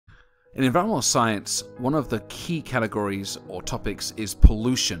In environmental science, one of the key categories or topics is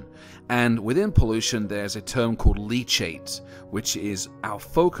pollution. And within pollution, there's a term called leachate, which is our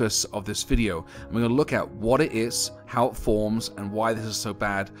focus of this video. And we're going to look at what it is, how it forms, and why this is so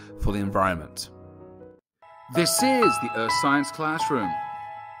bad for the environment. This is the Earth Science Classroom.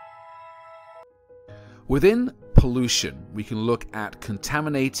 Within pollution, we can look at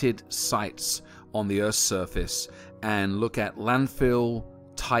contaminated sites on the Earth's surface and look at landfill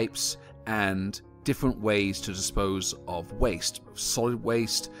types and different ways to dispose of waste. Solid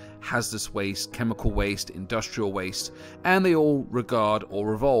waste, hazardous waste, chemical waste, industrial waste, and they all regard or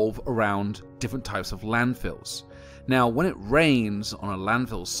revolve around different types of landfills. Now, when it rains on a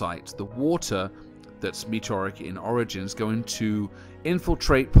landfill site, the water that's meteoric in origin is going to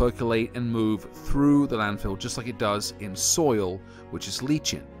infiltrate, percolate, and move through the landfill just like it does in soil, which is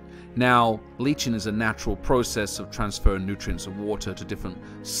leaching. Now, leaching is a natural process of transferring nutrients and water to different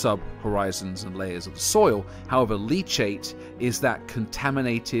sub-horizons and layers of the soil. However, leachate is that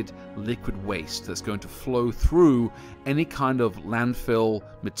contaminated liquid waste that's going to flow through any kind of landfill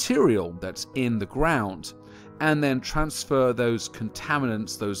material that's in the ground and then transfer those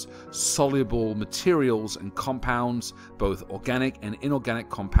contaminants, those soluble materials and compounds, both organic and inorganic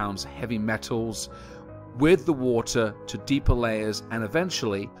compounds, heavy metals, with the water to deeper layers, and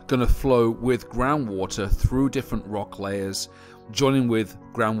eventually going to flow with groundwater through different rock layers, joining with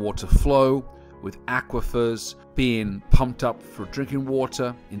groundwater flow, with aquifers being pumped up for drinking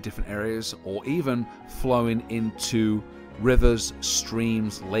water in different areas, or even flowing into rivers,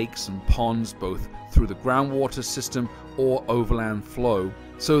 streams, lakes, and ponds, both through the groundwater system or overland flow.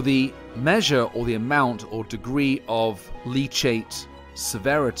 So the measure or the amount or degree of leachate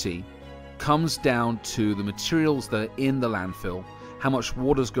severity comes down to the materials that are in the landfill, how much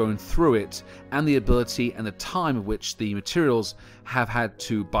water is going through it, and the ability and the time at which the materials have had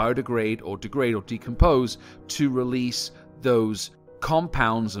to biodegrade or degrade or decompose to release those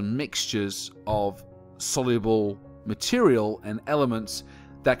compounds and mixtures of soluble material and elements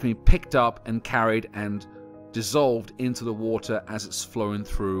that can be picked up and carried and dissolved into the water as it's flowing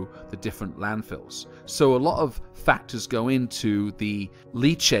through the different landfills. So a lot of factors go into the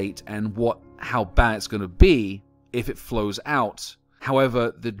leachate and how bad it's going to be if it flows out.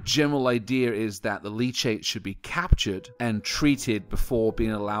 However, the general idea is that the leachate should be captured and treated before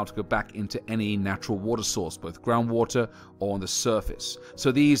being allowed to go back into any natural water source, both groundwater or on the surface.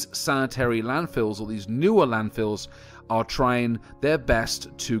 So these sanitary landfills, or these newer landfills, are trying their best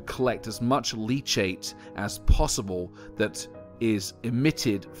to collect as much leachate as possible that is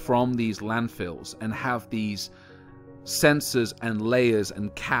emitted from these landfills and have these sensors and layers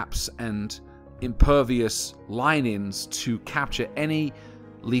and caps and impervious linings to capture any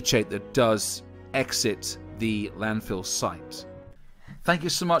leachate that does exit the landfill site. Thank you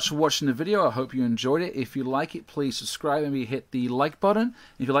so much for watching the video. I hope you enjoyed it. If you like it, please subscribe and maybe hit the like button.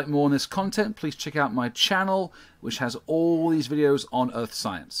 If you like more on this content, please check out my channel, which has all these videos on Earth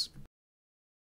science.